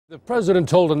The president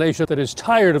told a nation that is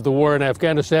tired of the war in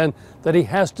Afghanistan that he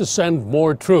has to send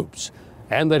more troops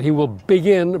and that he will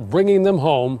begin bringing them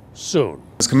home soon.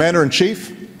 As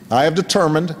Commander-in-Chief, I have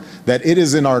determined that it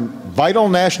is in our vital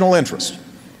national interest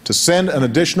to send an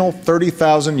additional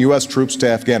 30,000 U.S. troops to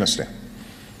Afghanistan.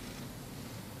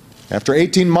 After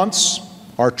 18 months,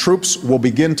 our troops will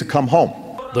begin to come home.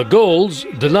 The goals: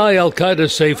 deny al-Qaeda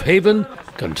safe haven,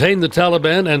 contain the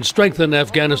Taliban, and strengthen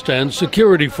Afghanistan's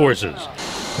security forces.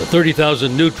 The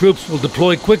 30,000 new troops will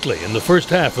deploy quickly in the first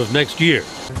half of next year.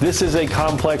 This is a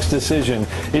complex decision.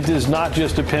 It does not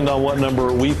just depend on what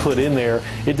number we put in there.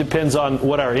 It depends on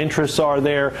what our interests are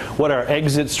there, what our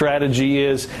exit strategy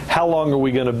is, how long are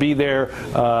we going to be there,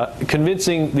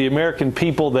 convincing the American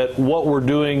people that what we're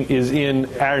doing is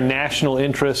in our national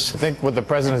interests. I think what the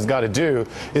president has got to do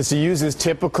is to use his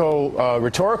typical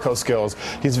rhetorical skills.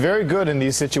 He's very good in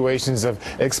these situations of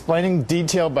explaining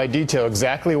detail by detail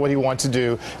exactly what he wants to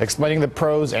do, explaining the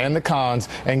pros and the cons,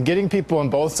 and getting people on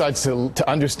both sides to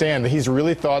understand that he's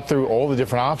really thought through all the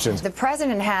different options. The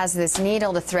president has this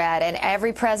needle to thread, and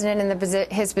every president in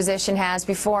his position has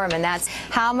before him, and that's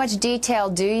how much detail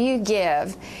do you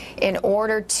give in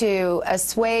order to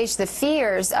assuage the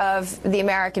fears of the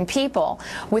American people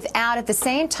without at the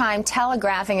same time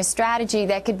telegraphing a strategy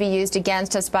that could be used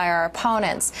against us by our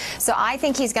opponents. So I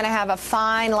think he's going to have a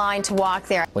fine line to walk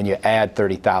there. When you add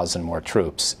 30,000 more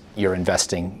troops, you're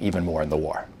investing even more in the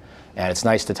war. And it's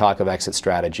nice to talk of exit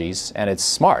strategies, and it's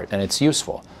smart and it's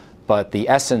useful. But the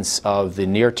essence of the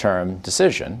near-term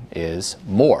decision is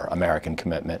more American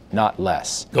commitment, not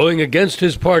less. Going against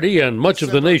his party and much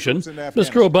of the nation,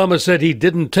 Mr. Obama said he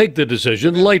didn't take the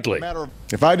decision lightly.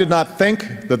 If I did not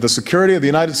think that the security of the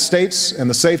United States and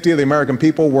the safety of the American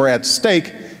people were at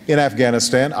stake in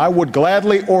Afghanistan, I would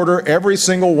gladly order every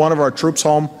single one of our troops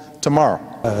home tomorrow.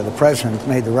 The president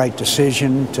made the right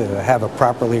decision to have a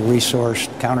properly resourced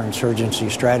counterinsurgency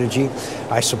strategy.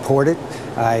 I support it.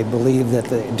 I believe that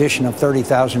the addition of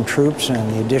 30,000 troops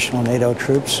and the additional NATO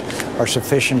troops are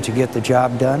sufficient to get the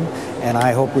job done, and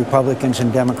I hope Republicans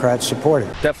and Democrats support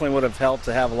it. Definitely would have helped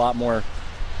to have a lot more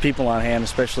people on hand,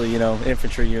 especially,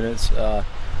 infantry units.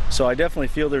 So I definitely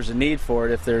feel there's a need for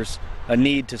it. If there's a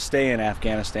need to stay in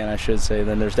Afghanistan, I should say,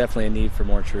 then there's definitely a need for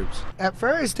more troops. At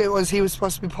first he was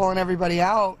supposed to be pulling everybody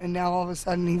out, and now all of a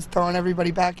sudden he's throwing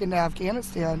everybody back into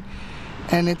Afghanistan.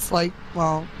 And it's like,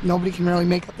 well, nobody can really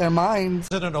make up their minds.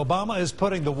 President Obama is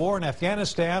putting the war in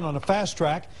Afghanistan on a fast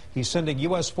track. He's sending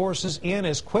U.S. forces in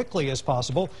as quickly as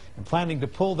possible and planning to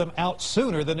pull them out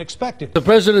sooner than expected. The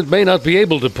president may not be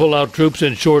able to pull out troops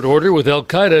in short order with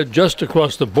al-Qaeda just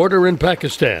across the border in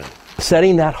Pakistan.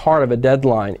 Setting that hard of a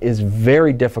deadline is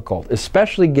very difficult,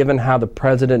 especially given how the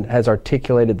president has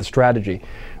articulated the strategy,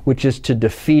 which is to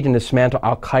defeat and dismantle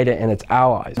al-Qaeda and its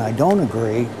allies. I don't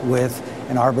agree with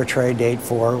an arbitrary date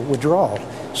for withdrawal.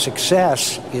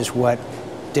 Success is what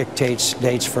dictates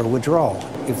dates for withdrawal.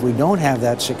 If we don't have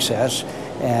that success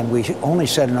and we only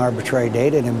set an arbitrary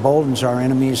date, it emboldens our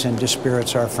enemies and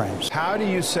dispirits our friends. How do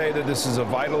you say that this is a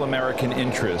vital American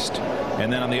interest,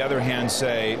 and then on the other hand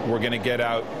say we're going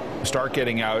to start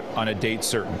getting out on a date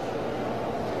certain?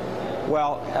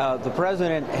 Well, the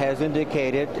president has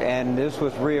indicated, and this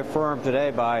was reaffirmed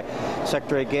today by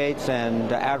Secretary Gates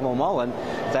and Admiral Mullen,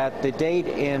 that the date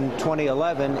in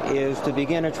 2011 is to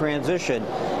begin a transition.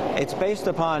 It's based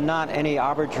upon not any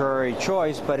arbitrary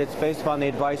choice, but it's based upon the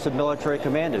advice of military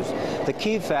commanders. The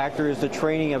key factor is the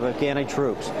training of Afghani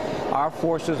troops. Our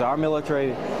forces, our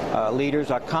military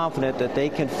leaders are confident that they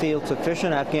can field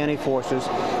sufficient Afghani forces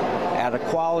at a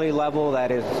quality level that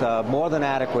is more than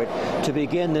adequate to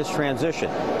begin this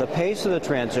transition. The pace of the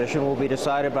transition will be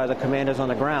decided by the commanders on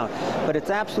the ground, but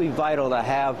it's absolutely vital to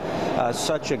have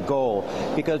such a goal,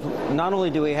 because not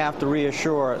only do we have to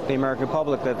reassure the American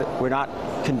public that we're not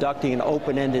conducting an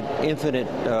open-ended, infinite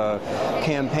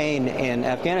campaign in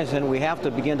Afghanistan, we have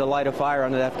to begin to light a fire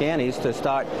under the Afghanis to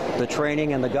start the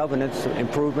training and the governance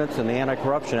improvements and the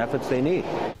anti-corruption efforts they need.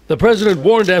 The president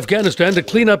warned Afghanistan to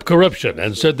clean up corruption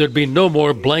and said there'd be no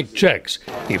more blank checks.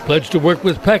 He pledged to work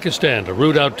with Pakistan to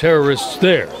root out terrorists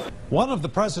there. One of the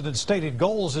president's stated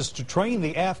goals is to train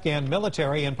the Afghan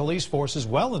military and police forces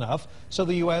well enough so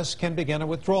the U.S. can begin a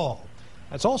withdrawal.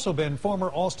 That's also been former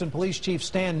Austin Police Chief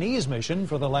Stan Nee's mission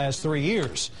for the last 3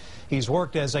 years. He's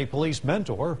worked as a police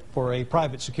mentor for a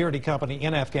private security company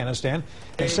in Afghanistan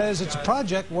and says it's a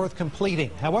project worth completing.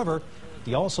 However,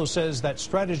 he also says that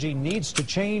strategy needs to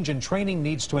change and training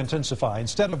needs to intensify.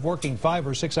 Instead of working 5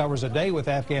 or 6 hours a day with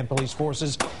Afghan police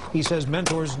forces, he says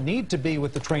mentors need to be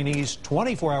with the trainees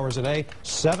 24 hours a day,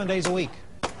 7 days a week.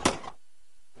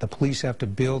 The police have to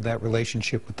build that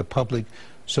relationship with the public,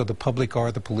 so the public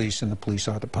are the police and the police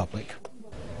are the public.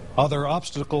 Other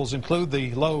obstacles include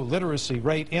the low literacy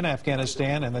rate in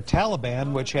Afghanistan and the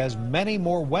Taliban, which has many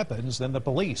more weapons than the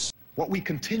police. What we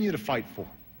continue to fight for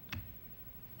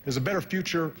is a better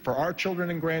future for our children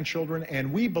and grandchildren,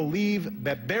 and we believe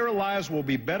that their lives will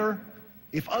be better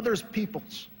if others'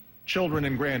 people's children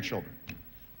and grandchildren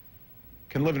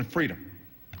can live in freedom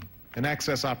and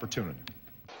access opportunity.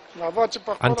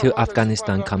 Until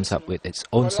Afghanistan comes up with its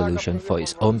own solution for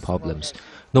its own problems,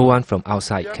 no one from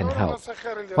outside can help.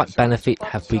 What benefit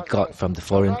have we got from the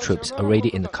foreign troops already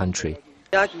in the country?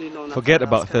 Forget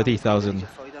about 30,000.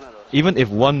 Even if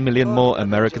 1 million more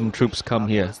American troops come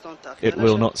here, it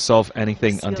will not solve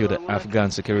anything until the Afghan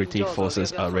security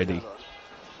forces are ready.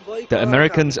 The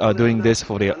Americans are doing this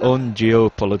for their own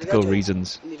geopolitical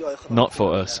reasons, not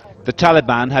for us. The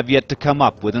Taliban have yet to come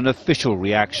up with an official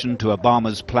reaction to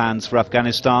Obama's plans for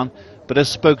Afghanistan, but a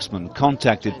spokesman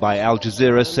contacted by Al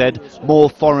Jazeera said more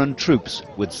foreign troops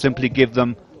would simply give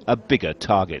them a bigger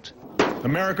target.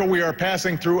 America, we are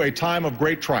passing through a time of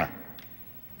great trial.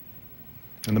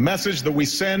 And the message that we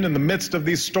send in the midst of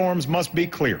these storms must be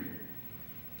clear: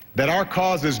 that our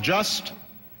cause is just,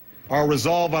 our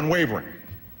resolve unwavering.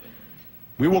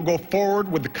 We will go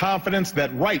forward with the confidence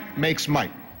that right makes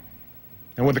might,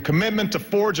 and with a commitment to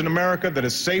forge an America that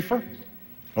is safer,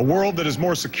 a world that is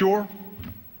more secure,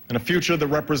 and a future that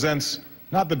represents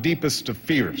not the deepest of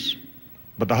fears,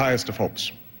 but the highest of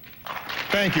hopes.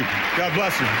 Thank you. God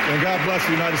bless you, and God bless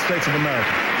the United States of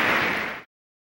America.